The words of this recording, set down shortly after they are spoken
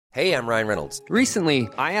Hey, I'm Ryan Reynolds. Recently,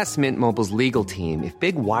 I asked Mint Mobile's legal team if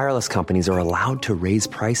big wireless companies are allowed to raise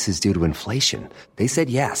prices due to inflation. They said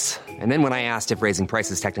yes. And then when I asked if raising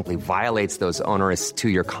prices technically violates those onerous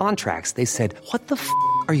two-year contracts, they said, "What the f***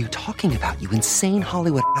 are you talking about, you insane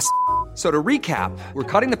Hollywood ass?" So to recap, we're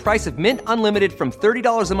cutting the price of Mint Unlimited from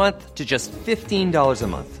 $30 a month to just $15 a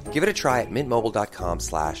month. Give it a try at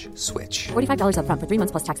mintmobile.com/switch. $45 up front for 3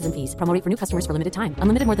 months plus taxes and fees. Promo rate for new customers for limited time.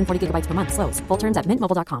 Unlimited more than 40 gigabytes per month. Slows full terms at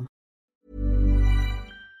mintmobile.com.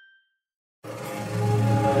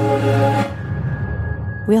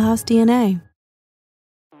 Wheelhouse DNA.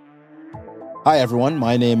 Hi, everyone.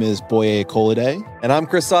 My name is Boye Colade. And I'm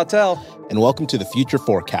Chris Sawtell. And welcome to The Future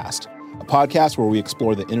Forecast, a podcast where we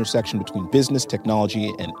explore the intersection between business,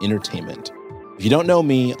 technology, and entertainment. If you don't know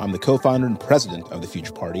me, I'm the co-founder and president of The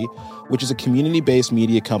Future Party, which is a community-based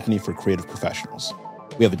media company for creative professionals.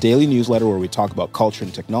 We have a daily newsletter where we talk about culture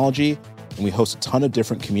and technology, and we host a ton of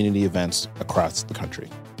different community events across the country.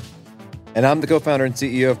 And I'm the co-founder and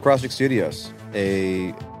CEO of Crossix Studios,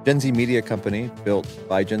 a Gen Z media company built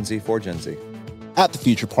by Gen Z for Gen Z. At The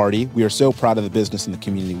Future Party, we are so proud of the business and the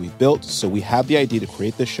community we've built, so we had the idea to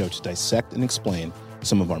create this show to dissect and explain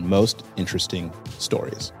some of our most interesting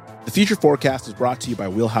stories. The Future Forecast is brought to you by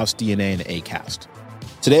Wheelhouse DNA and Acast.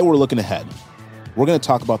 Today, we're looking ahead. We're going to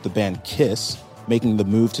talk about the band Kiss making the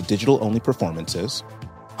move to digital-only performances,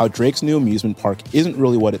 how Drake's new amusement park isn't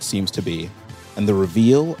really what it seems to be, and the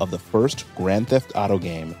reveal of the first Grand Theft Auto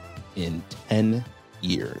game in 10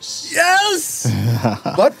 years. Yes!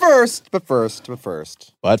 But first,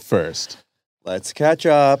 let's catch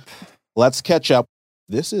up.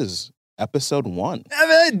 This is episode 1.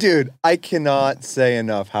 Dude, I cannot say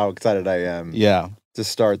enough how excited I am to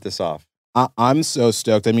start this off. I'm so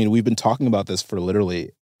stoked. I mean, we've been talking about this for literally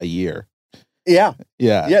a year. Yeah.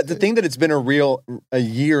 Yeah. The thing that it's been a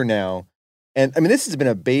year now. And I mean, this has been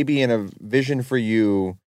a baby and a vision for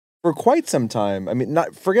you for quite some time. I mean,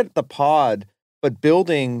 forget the pod, but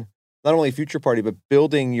building not only Future Party, but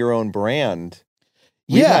building your own brand.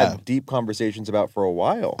 We've had deep conversations about for a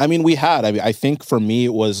while. I mean, we had. I mean, I think for me,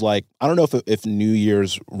 it was like, I don't know if New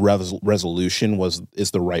Year's resolution is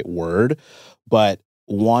the right word, but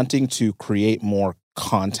wanting to create more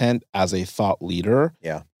content as a thought leader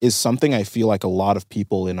is something I feel like a lot of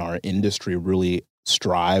people in our industry really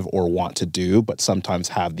strive or want to do, but sometimes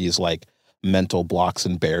have these like mental blocks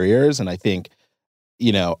and barriers. And I think,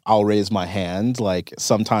 I'll raise my hand. Like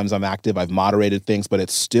sometimes I'm active, I've moderated things, but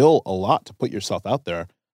it's still a lot to put yourself out there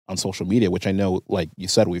on social media, which I know, like you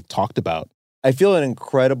said, we've talked about. I feel an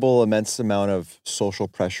immense amount of social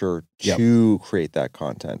pressure to create that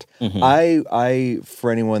content. Mm-hmm. I, for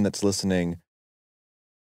anyone that's listening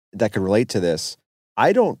that could relate to this,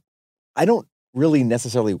 I don't really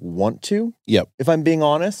necessarily want to. If I'm being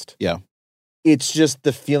honest. It's just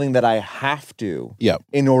the feeling that I have to.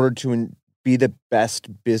 In order to be the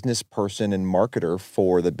best business person and marketer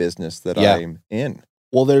for the business that I'm in.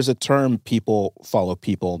 Well, there's a term, people follow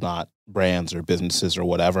people, not brands or businesses or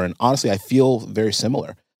whatever. And honestly, I feel very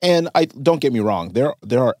similar. And don't get me wrong, there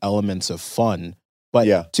are elements of fun,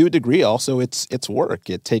 but to a degree also it's work.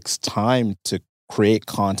 It takes time to create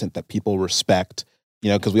content that people respect,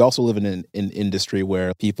 because we also live in an industry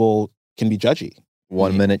where people can be judgy.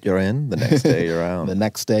 One minute you're in, the next day you're out. The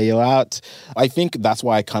next day you're out. I think that's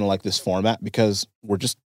why I kind of like this format, because we're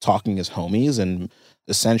just talking as homies, and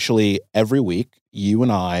essentially every week, you and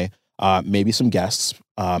I, maybe some guests,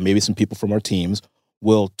 maybe some people from our teams,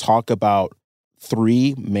 will talk about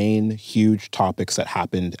 3 main huge topics that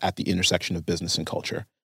happened at the intersection of business and culture.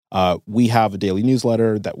 We have a daily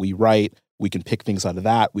newsletter that we write. We can pick things out of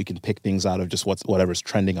that. We can pick things out of just whatever's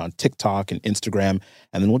trending on TikTok and Instagram.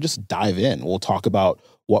 And then we'll just dive in. We'll talk about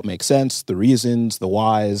what makes sense, the reasons, the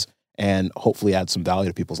whys, and hopefully add some value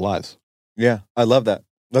to people's lives. Yeah, I love that.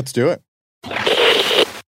 Let's do it.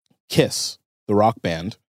 Kiss, the rock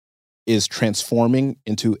band, is transforming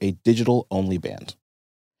into a digital-only band.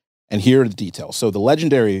 And here are the details. So the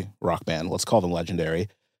legendary rock band, let's call them legendary,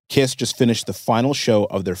 Kiss just finished the final show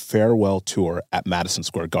of their farewell tour at Madison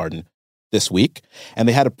Square Garden this week, and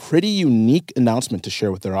they had a pretty unique announcement to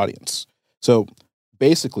share with their audience. So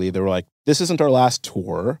basically, they were like, this isn't our last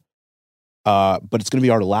tour, but it's going to be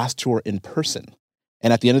our last tour in person.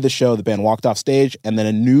 And at the end of the show, the band walked off stage, and then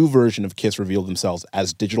a new version of Kiss revealed themselves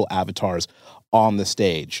as digital avatars on the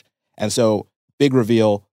stage. And so, big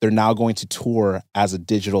reveal, they're now going to tour as a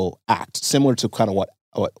digital act, similar to kind of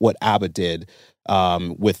what ABBA did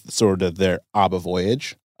with sort of their ABBA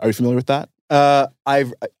Voyage. Are you familiar with that?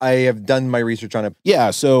 I have done my research on it.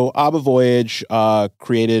 Yeah, so ABBA Voyage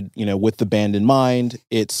created, with the band in mind.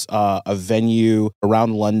 It's a venue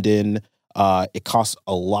around London It costs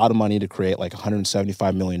a lot of money to create, like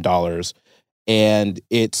 $175 million. And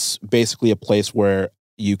it's basically a place where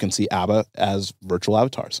you can see ABBA as virtual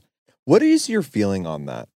avatars. What is your feeling on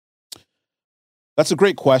that? That's a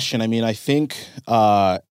great question. I mean, I think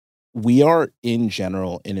we are in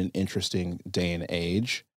general in an interesting day and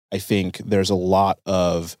age. I think there's a lot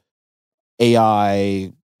of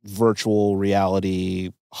AI, virtual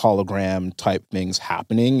reality, hologram type things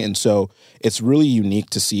happening. And so it's really unique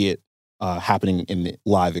to see it happening in the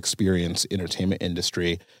live experience entertainment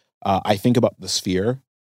industry. I think about the Sphere,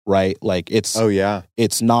 right? Like it's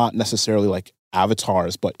not necessarily like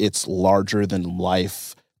avatars, but it's larger than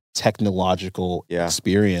life technological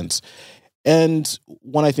experience. And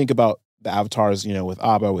when I think about the avatars, with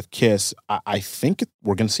ABBA, with Kiss, I think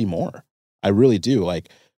we're going to see more. I really do. Like,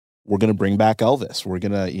 we're going to bring back Elvis. We're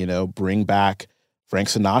going to, bring back Frank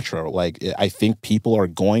Sinatra. Like, I think people are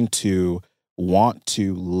going to want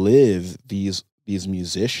to live these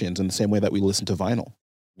musicians in the same way that we listen to vinyl.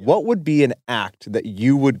 What would be an act that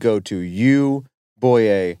you would go to, you,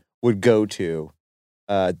 Boye, would go to,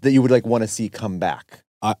 that you would want to see come back?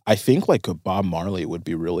 I think like a Bob Marley would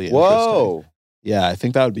be really interesting. Whoa. Yeah, I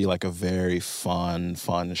think that would be like a very fun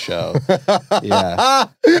show. Yeah.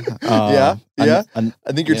 I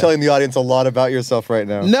think you're telling the audience a lot about yourself right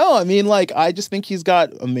now. No, I mean, I just think he's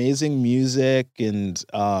got amazing music, and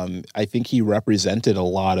I think he represented a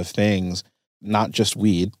lot of things, not just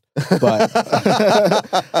weed. But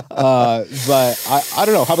I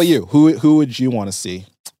don't know. How about you? Who would you want to see?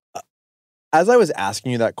 As I was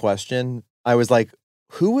asking you that question, I was like,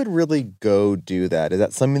 who would really go do that? Is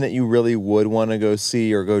that something that you really would want to go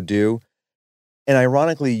see or go do? And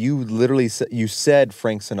ironically, you literally said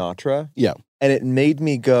Frank Sinatra. Yeah. And it made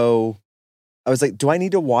me go, I was like, do I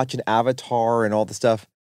need to watch an Avatar and all the stuff?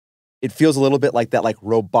 It feels a little bit like that,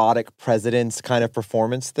 robotic presidents kind of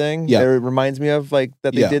performance thing. Yeah. It reminds me of that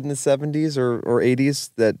they did in the 70s or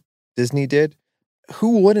 80s that Disney did.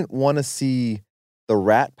 Who wouldn't want to see the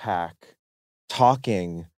Rat Pack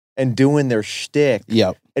talking and doing their shtick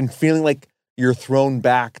and feeling like you're thrown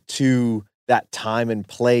back to that time and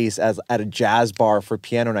place as at a jazz bar for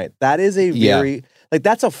piano night? That is a very,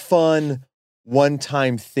 that's a fun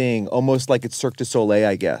one-time thing, almost like it's Cirque du Soleil,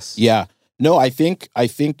 I guess. Yeah. No, I think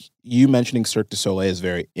you mentioning Cirque du Soleil is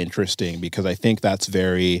very interesting, because I think that's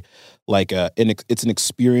very it's an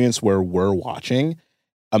experience where we're watching.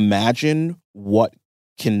 Imagine what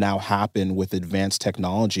can now happen with advanced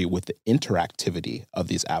technology with the interactivity of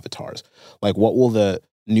these avatars. Like, what will the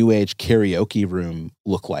new age karaoke room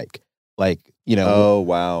look like? Oh,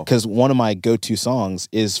 wow. Because one of my go-to songs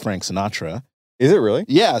is Frank Sinatra. Is it really?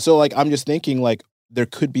 Yeah. So I'm just thinking there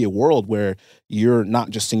could be a world where you're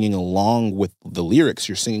not just singing along with the lyrics,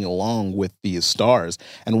 you're singing along with these stars.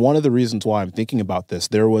 And one of the reasons why I'm thinking about this,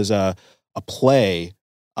 there was a play,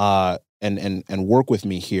 and work with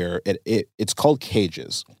me here. It's called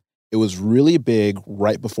Cages. It was really big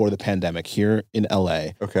right before the pandemic here in LA.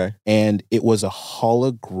 Okay. And it was a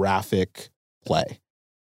holographic play.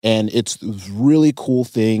 And it's a really cool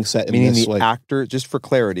thing set in Meaning this the actor, just for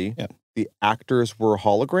clarity, the actors were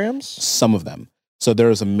holograms? Some of them. So there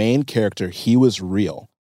was a main character, he was real,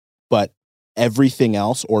 but everything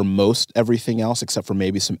else, or most everything else, except for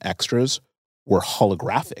maybe some extras, were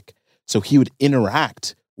holographic. So he would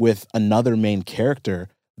interact with another main character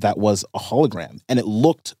that was a hologram, and it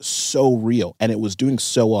looked so real, and it was doing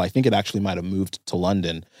so well. I think it actually might have moved to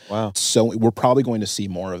London. Wow. So we're probably going to see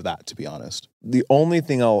more of that, to be honest. The only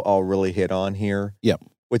thing I'll really hit on here,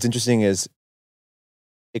 what's interesting is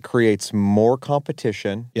it creates more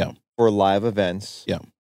competition for live events. Yeah.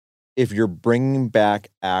 If you're bringing back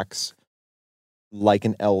acts like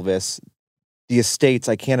an Elvis, the estates,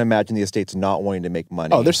 I can't imagine the estates not wanting to make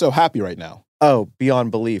money. Oh, they're so happy right now. Oh,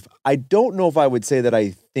 beyond belief. I don't know if I would say that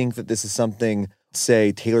I think that this is something,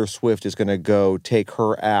 say, Taylor Swift is going to go take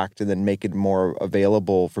her act and then make it more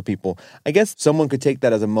available for people. I guess someone could take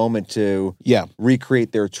that as a moment to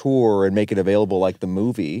recreate their tour and make it available like the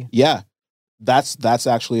movie. Yeah. That's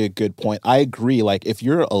actually a good point. I agree. If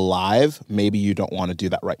you're alive, maybe you don't want to do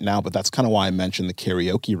that right now, but that's kind of why I mentioned the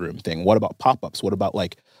karaoke room thing. What about pop-ups? What about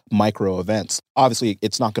micro events? Obviously,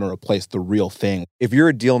 it's not going to replace the real thing. If you're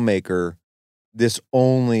a deal maker, this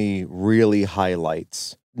only really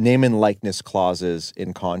highlights name and likeness clauses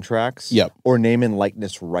in contracts or name and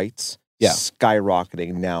likeness rights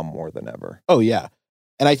skyrocketing now more than ever. Oh, yeah.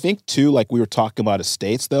 And I think, too, we were talking about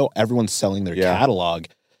estates, though, everyone's selling their catalog.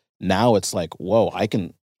 Now it's whoa, I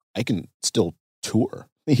can still tour,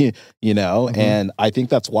 Mm-hmm. And I think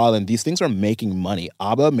that's wild. And these things are making money.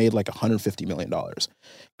 ABBA made $150 million.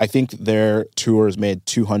 I think their tours made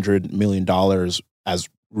 $200 million as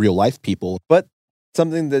real life people. But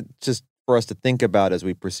something that just for us to think about as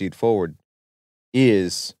we proceed forward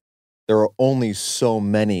is there are only so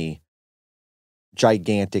many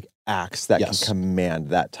gigantic acts that can command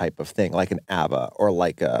that type of thing, like an ABBA or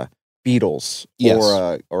like a Beatles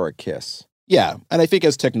or a Kiss. Yeah, and I think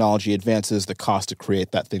as technology advances, the cost to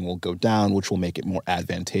create that thing will go down, which will make it more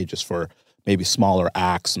advantageous for maybe smaller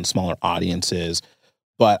acts and smaller audiences.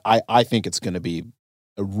 But I think it's going to be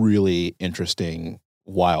a really interesting,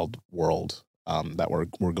 wild world that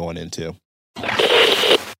we're going into.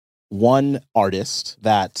 One artist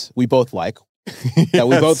that we both like, that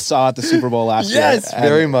we both saw at the Super Bowl last year. Yes,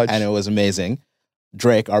 very much. And it was amazing.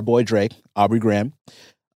 Drake, our boy Drake, Aubrey Graham,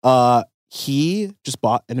 he just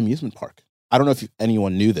bought an amusement park. I don't know if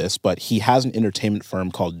anyone knew this, but he has an entertainment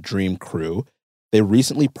firm called Dream Crew. They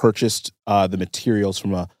recently purchased the materials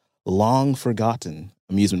from a long-forgotten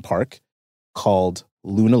amusement park called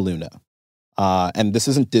Luna Luna. And this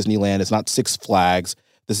isn't Disneyland. It's not Six Flags.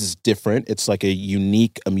 This is different. It's like a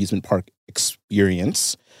unique amusement park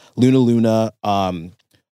experience. Luna Luna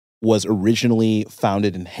was originally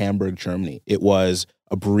founded in Hamburg, Germany. It was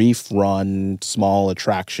a brief run, small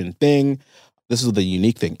attraction thing. This is the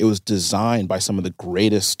unique thing. It was designed by some of the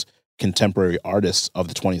greatest contemporary artists of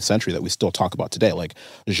the 20th century that we still talk about today, like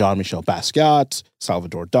Jean-Michel Basquiat,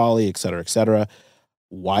 Salvador Dali, et cetera, et cetera.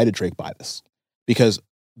 Why did Drake buy this? Because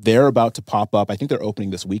they're about to pop up. I think they're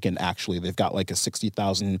opening this weekend, actually. They've got like a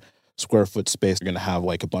 60,000 square foot space. They're going to have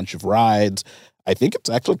like a bunch of rides. I think it's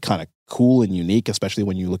actually kind of cool and unique, especially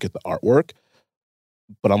when you look at the artwork.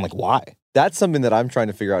 But I'm like, why? That's something that I'm trying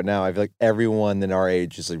to figure out now. I feel like everyone in our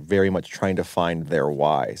age is like very much trying to find their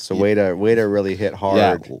why. So way to really hit hard.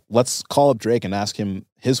 Yeah, let's call up Drake and ask him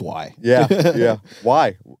his why. Yeah.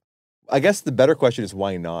 Why? I guess the better question is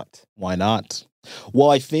why not? Why not? Well,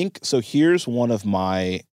 I think so. Here's one of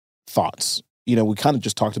my thoughts. You know, we kind of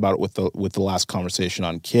just talked about it with the last conversation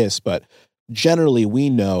on Kiss, but generally we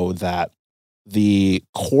know that the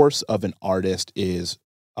course of an artist is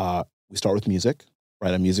we start with music,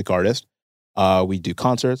 right? A music artist. We do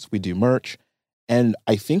concerts, we do merch. And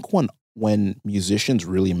I think when musicians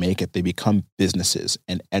really make it, they become businesses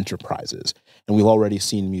and enterprises. And we've already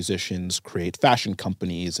seen musicians create fashion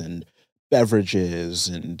companies and beverages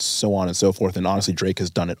and so on and so forth. And honestly, Drake has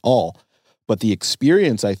done it all. But the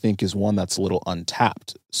experience, I think, is one that's a little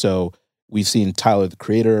untapped. So we've seen Tyler, the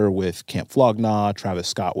Creator, with Camp Flog Gnaw, Travis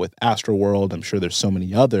Scott with Astroworld. I'm sure there's so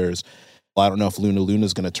many others. I don't know if Luna Luna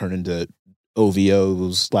is going to turn into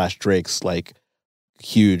OVO's/Drake's like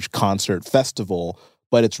huge concert festival,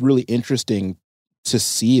 but it's really interesting to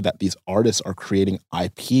see that these artists are creating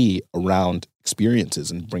IP around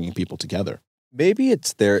experiences and bringing people together. Maybe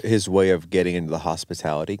it's his way of getting into the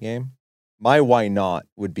hospitality game. My why not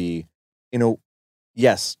would be,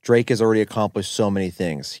 yes, Drake has already accomplished so many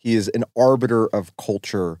things. He is an arbiter of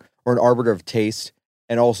culture or an arbiter of taste,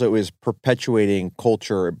 and also is perpetuating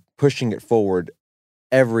culture, pushing it forward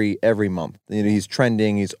every month. He's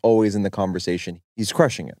trending. He's always in the conversation. He's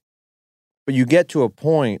crushing it. But you get to a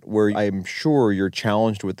point where I'm sure you're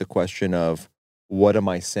challenged with the question of, what am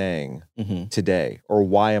I saying today? Or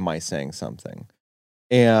why am I saying something?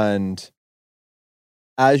 And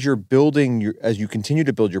as you continue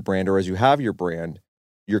to build your brand, or as you have your brand,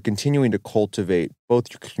 you're continuing to cultivate both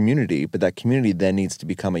your community, but that community then needs to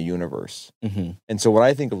become a universe. And so when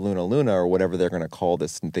I think of Luna Luna, or whatever they're going to call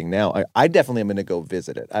this thing now, I definitely am going to go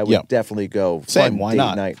visit it. I would definitely go. Same. Why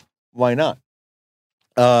not? Night. Why not?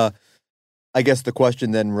 I guess the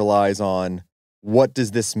question then relies on, what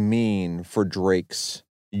does this mean for Drake's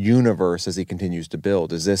universe as he continues to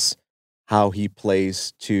build? Is this how he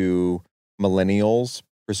plays to millennials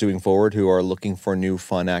pursuing forward who are looking for new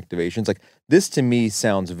fun activations? Like, this to me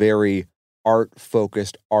sounds very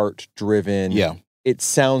art-focused, art-driven. Yeah. It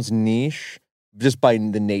sounds niche just by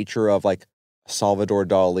the nature of like Salvador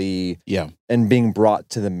Dali and being brought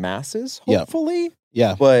to the masses, hopefully.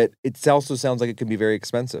 Yeah. But it also sounds like it could be very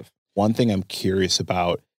expensive. One thing I'm curious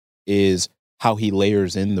about is how he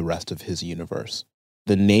layers in the rest of his universe.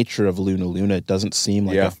 The nature of Luna Luna doesn't seem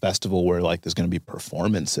like a festival where like there's going to be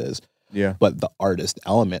performances. Yeah. But the artist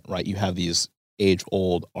element, right? You have these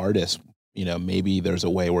age-old artists, maybe there's a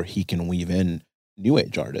way where he can weave in new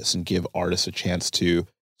age artists and give artists a chance to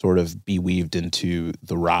sort of be weaved into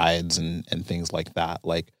the rides and things like that.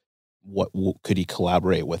 Like, what could he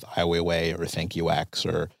collaborate with Ai Weiwei or Thank You X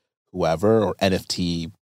or whoever, or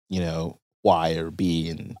NFT, Y or B?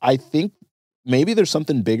 And I think maybe there's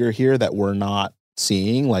something bigger here that we're not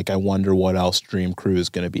seeing. Like, I wonder what else Dream Crew is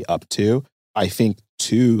going to be up to. I think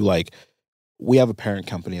too, like, we have a parent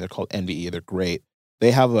company, they're called NVE, they're great.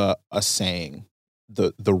 They have a saying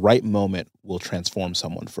the right moment will transform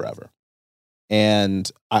someone forever. And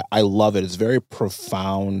I love it. It's a very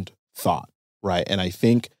profound thought, right? And I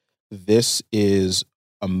think this is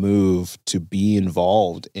a move to be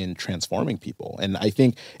involved in transforming people. And I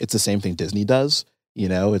think it's the same thing Disney does. You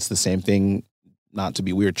know, it's the same thing, not to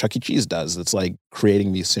be weird, Chuck E. Cheese does. It's like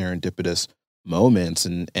creating these serendipitous moments.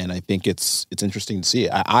 And I think it's interesting to see.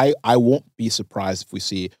 I won't be surprised if we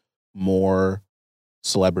see more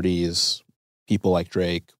celebrities, people like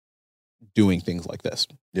Drake, doing things like this.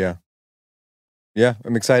 Yeah. Yeah,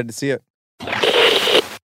 I'm excited to see it.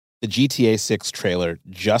 The GTA 6 trailer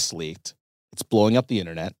just leaked. It's blowing up the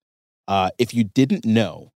internet. If you didn't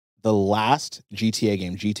know, the last GTA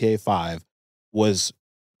game, GTA 5, was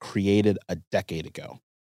created a decade ago.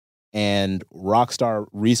 And Rockstar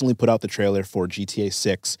recently put out the trailer for GTA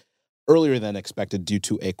 6 earlier than expected due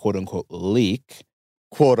to a quote-unquote leak.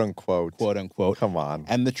 Quote-unquote. Quote-unquote. Come on.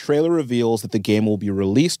 And the trailer reveals that the game will be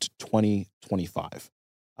released 2025.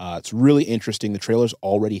 It's really interesting. The trailer's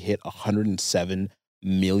already hit 107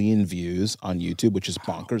 million views on YouTube, which is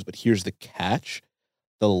bonkers. But here's the catch.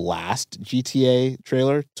 The last GTA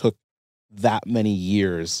trailer took that many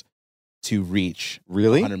years to reach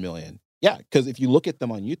 100 million. Yeah, because if you look at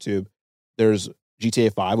them on YouTube, there's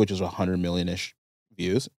GTA 5, which is 100 million-ish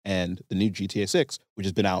views, and the new GTA 6, which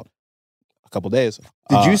has been out a couple days.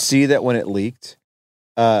 Did you see that when it leaked?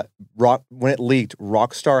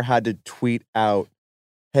 Rockstar had to tweet out,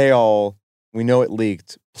 "Hey all, we know it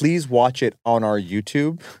leaked. Please watch it on our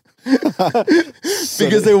YouTube."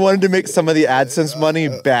 Because they wanted to make some of the AdSense money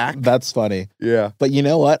back. That's funny. Yeah. But you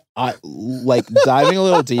know what? I like diving a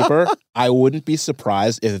little deeper, I wouldn't be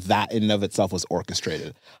surprised if that in and of itself was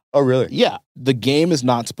orchestrated. Oh, really? Yeah. The game is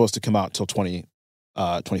not supposed to come out until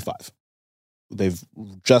 2025. They've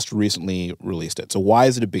just recently released it. So why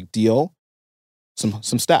is it a big deal? Some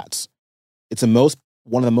stats. It's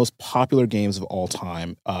one of the most popular games of all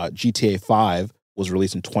time. GTA 5 was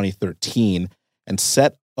released in 2013 and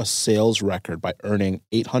set a sales record by earning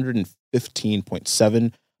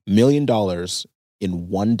 $815.7 million in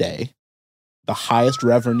one day, the highest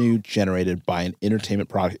revenue generated by an entertainment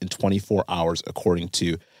product in 24 hours, according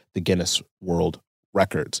to the Guinness World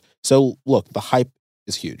Records. So look, the hype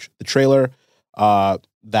is huge. The trailer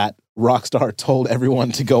that Rockstar told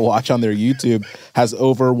everyone to go watch on their YouTube has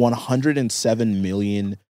over 107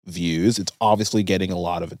 million views. It's obviously getting a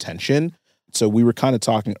lot of attention. So we were kind of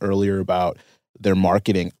talking earlier about their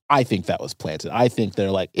marketing. I think that was planted. I think they're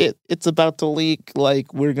like, it's about to leak.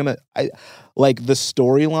 Like we're gonna, like the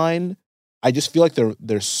storyline. I just feel like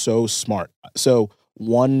they're so smart. So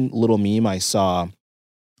one little meme I saw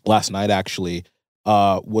last night actually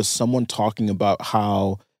was someone talking about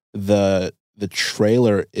how the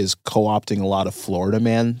trailer is co-opting a lot of Florida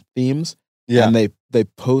Man themes. Yeah. And they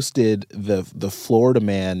posted the Florida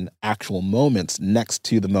Man actual moments next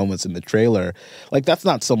to the moments in the trailer. Like that's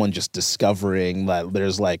not someone just discovering that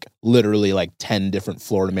there's like literally like 10 different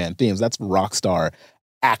Florida Man themes. That's Rockstar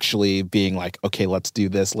actually being like, okay, let's do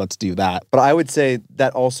this, let's do that. But I would say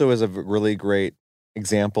that also is a really great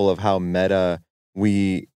example of how meta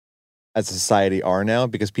we as a society are now,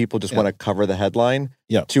 because people just want to cover the headline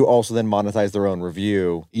to also then monetize their own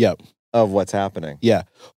review of what's happening. Yeah.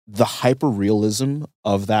 The hyper realism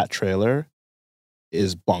of that trailer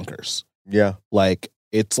is bonkers. Yeah. Like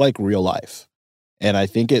it's like real life. And I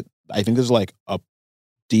think there's like a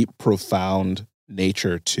deep, profound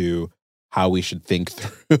nature to how we should think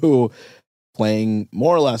through playing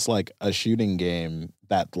more or less like a shooting game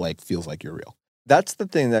that like feels like you're real. That's the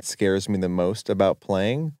thing that scares me the most about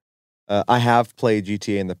playing. I have played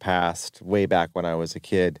GTA in the past, way back when I was a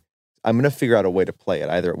kid. I'm going to figure out a way to play it,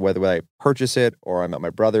 either whether I purchase it or I'm at my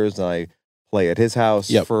brother's and I play at his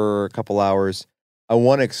house for a couple hours. I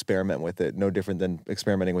want to experiment with it, no different than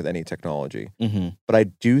experimenting with any technology. Mm-hmm. But I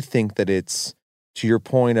do think that it's, to your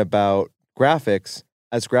point about graphics,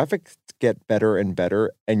 as graphics get better and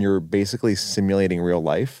better and you're basically simulating real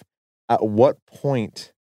life, at what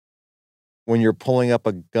point when you're pulling up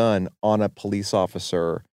a gun on a police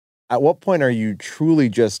officer, at what point are you truly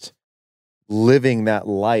just living that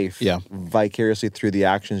life vicariously through the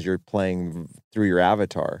actions you're playing through your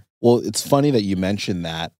avatar? Well, it's funny that you mentioned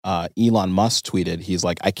that. Elon Musk tweeted, he's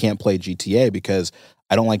like, I can't play GTA because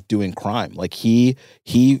I don't like doing crime. Like he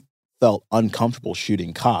felt uncomfortable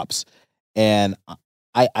shooting cops. And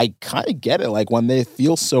I kind of get it. Like when they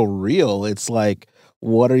feel so real, it's like,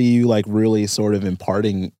 what are you like really sort of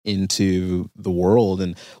imparting into the world?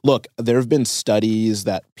 And look, there have been studies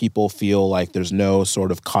that people feel like there's no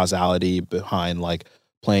sort of causality behind like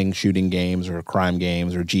playing shooting games or crime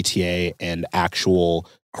games or GTA and actual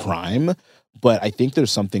crime. But I think there's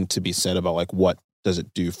something to be said about like what does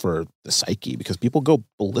it do for the psyche? Because people go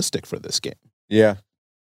ballistic for this game. Yeah.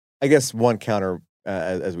 I guess one counter,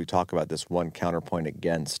 as we talk about this, one counterpoint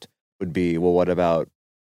against would be, well, what about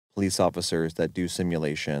police officers that do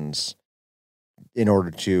simulations in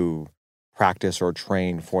order to practice or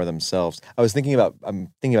train for themselves? I'm thinking about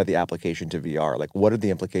the application to VR. Like, what are the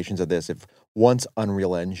implications of this if once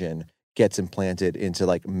Unreal Engine gets implanted into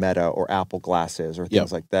like Meta or Apple glasses or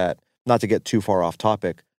things like that? Not to get too far off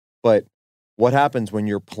topic, but what happens when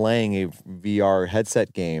you're playing a VR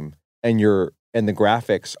headset game and the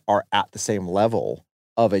graphics are at the same level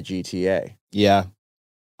of a GTA? Yeah.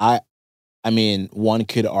 I mean, one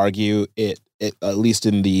could argue it at least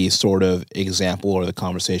in the sort of example or the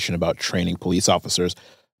conversation about training police officers,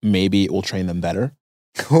 maybe it will train them better.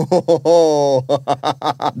 But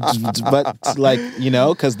like,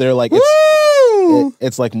 because they're like,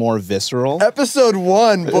 it's like more visceral. Episode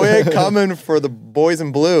 1, Boye coming for the boys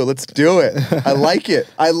in blue. Let's do it. I like it.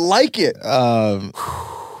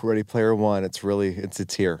 Ready Player One. It's a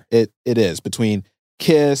tier. It is between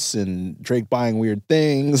Kiss and Drake buying weird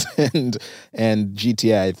things and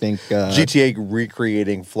GTA. I think GTA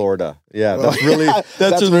recreating Florida. Yeah, that's really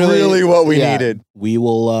really what we needed. We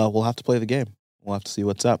will we'll have to play the game. We'll have to see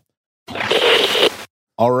what's up.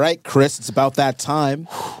 All right, Chris, it's about that time.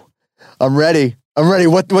 I'm ready.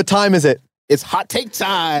 What time is it? It's hot take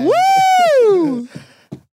time. Woo!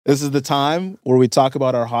 This is the time where we talk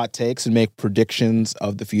about our hot takes and make predictions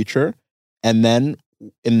of the future. And then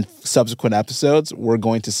in subsequent episodes, we're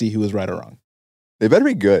going to see who is right or wrong. They better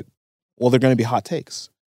be good. Well, they're going to be hot takes.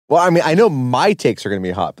 Well, I mean, I know my takes are going to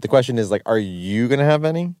be hot, but the question is, like, are you going to have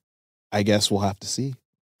any? I guess we'll have to see.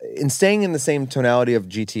 In staying in the same tonality of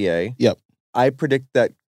GTA, yep, I predict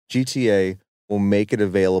that GTA will make it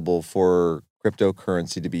available for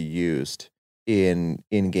cryptocurrency to be used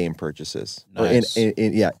in-game purchases. Nice. Or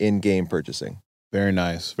in-game purchasing. Very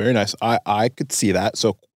nice. Very nice. I could see that.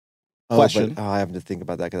 So, question. I have to think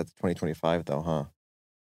about that because that's 2025 though, huh?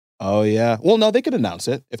 Oh, yeah. Well, no, they could announce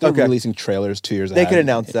it. If they're releasing trailers 2 years ahead. They could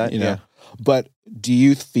announce that, yeah. But do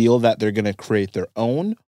you feel that they're going to create their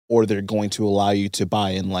own, or they're going to allow you to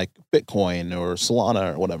buy in like Bitcoin or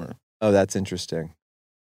Solana or whatever? Oh, that's interesting.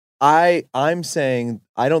 I'm saying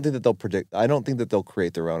I don't think that they'll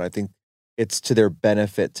create their own. I think it's to their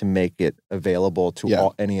benefit to make it available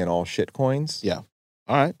to any and all shit coins. Yeah.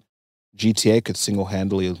 All right. GTA could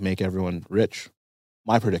single-handedly make everyone rich.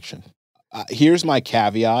 My prediction. Here's my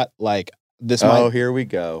caveat. Like this. Here we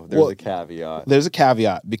go. There's a caveat. There's a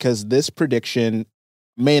caveat because this prediction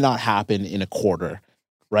may not happen in a quarter,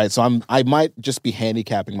 right? So I might just be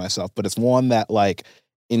handicapping myself, but it's one that like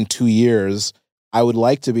in 2 years I would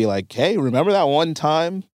like to be like, hey, remember that one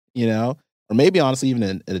time, or maybe honestly even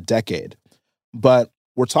in a decade. But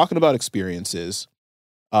we're talking about experiences.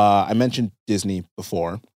 I mentioned Disney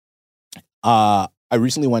before. I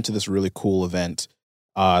recently went to this really cool event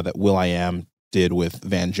that Will.i.am did with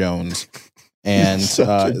Van Jones, and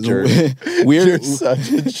You're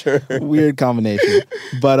such a jerk. Weird combination.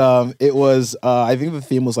 But it was I think the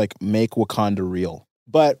theme was like make Wakanda real.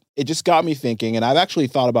 But it just got me thinking, and I've actually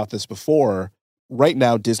thought about this before. Right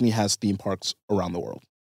now, Disney has theme parks around the world.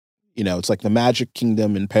 It's like the Magic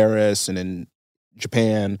Kingdom in Paris and in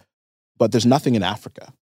Japan, but there's nothing in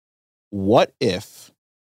Africa. What if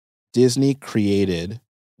Disney created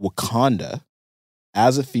Wakanda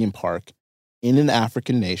as a theme park in an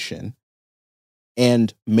African nation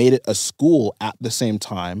and made it a school at the same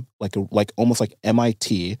time, like almost like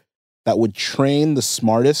MIT, that would train the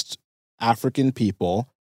smartest African people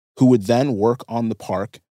who would then work on the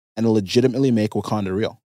park and legitimately make Wakanda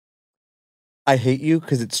real? I hate you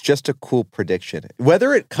because it's just a cool prediction.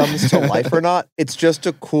 Whether it comes to life or not, it's just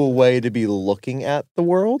a cool way to be looking at the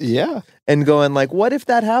world. Yeah. And going like, what if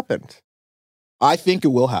that happened? I think it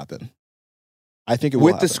will happen.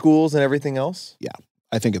 With the schools and everything else? Yeah.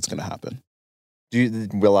 I think it's going to happen.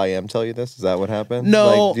 Will.i.am tell you this? Is that what happened?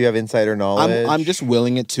 No. Like, do you have insider knowledge? I'm just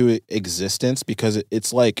willing it to existence because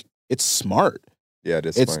it's like, it's smart. Yeah, it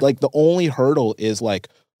is It's smart. like the only hurdle is like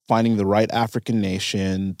finding the right African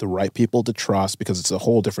nation, the right people to trust, because it's a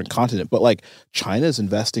whole different continent. But like China's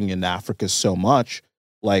investing in Africa so much,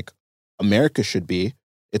 like America should be.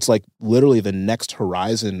 It's like literally the next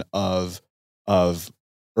horizon of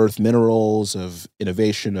earth minerals, of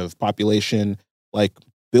innovation, of population. Like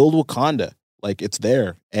build Wakanda. Like it's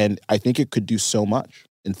there. And I think it could do so much.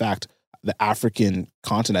 In fact, the African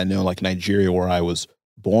continent, I know like Nigeria, where I was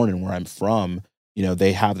born and where I'm from,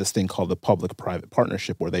 they have this thing called the public-private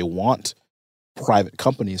partnership where they want private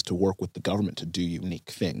companies to work with the government to do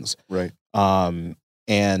unique things. Right.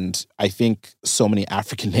 And I think so many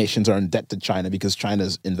African nations are in debt to China because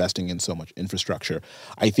China's investing in so much infrastructure.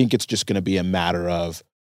 I think it's just going to be a matter of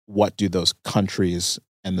what do those countries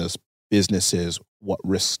and those businesses, what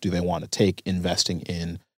risks do they want to take investing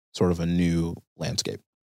in sort of a new landscape?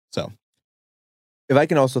 So, if I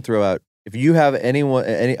can also throw out, if you have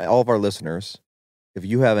all of our listeners, if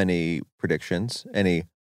you have any predictions, any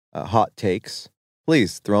hot takes,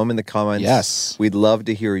 please throw them in the comments. Yes. We'd love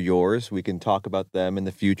to hear yours. We can talk about them in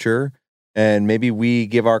the future. And maybe we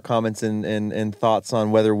give our comments and thoughts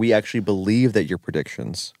on whether we actually believe that your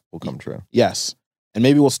predictions will come true. Yes. And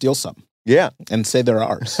maybe we'll steal some. Yeah. And say they're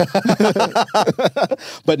ours.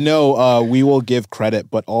 But no, we will give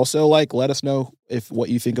credit, but also let us know what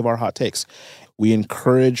you think of our hot takes. We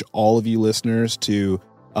encourage all of you listeners to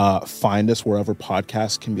find us wherever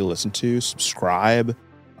podcasts can be listened to, subscribe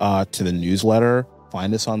to the newsletter,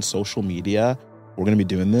 find us on social media. We're going to be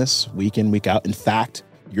doing this week in, week out. In fact,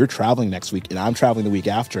 you're traveling next week and I'm traveling the week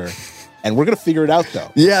after, and we're going to figure it out though.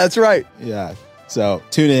 Yeah, that's right. Yeah. So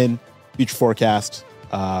tune in, Future Forecast.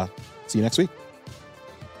 See you next week.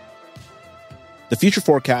 The Future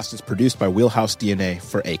Forecast is produced by Wheelhouse DNA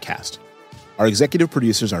for Acast. Our executive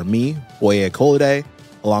producers are me, Boye Kolode,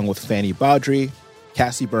 along with Fanny Baudry,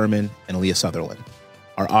 Cassie Berman, and Leah Sutherland.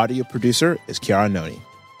 Our audio producer is Chiara Noni.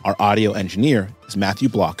 Our audio engineer is Matthew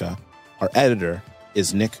Blocka. Our editor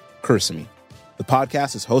is Nick Kursamy. The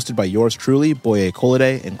podcast is hosted by yours truly, Boye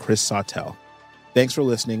Kolode and Chris Sawtell. Thanks for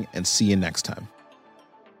listening, and see you next time.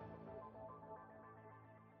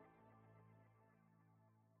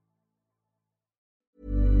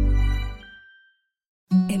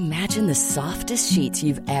 Imagine the softest sheets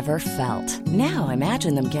you've ever felt. Now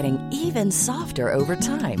imagine them getting even softer over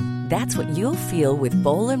time. That's what you'll feel with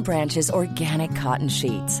Boll & Branch's organic cotton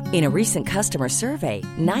sheets. In a recent customer survey,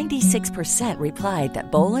 96% replied that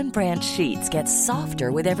Boll & Branch sheets get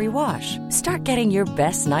softer with every wash. Start getting your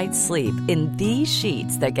best night's sleep in these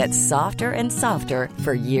sheets that get softer and softer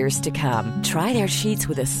for years to come. Try their sheets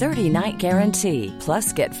with a 30-night guarantee.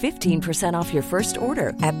 Plus, get 15% off your first order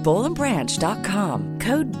at bollandbranch.com.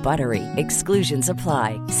 Code BUTTERY. Exclusions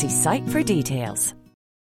apply. See site for details.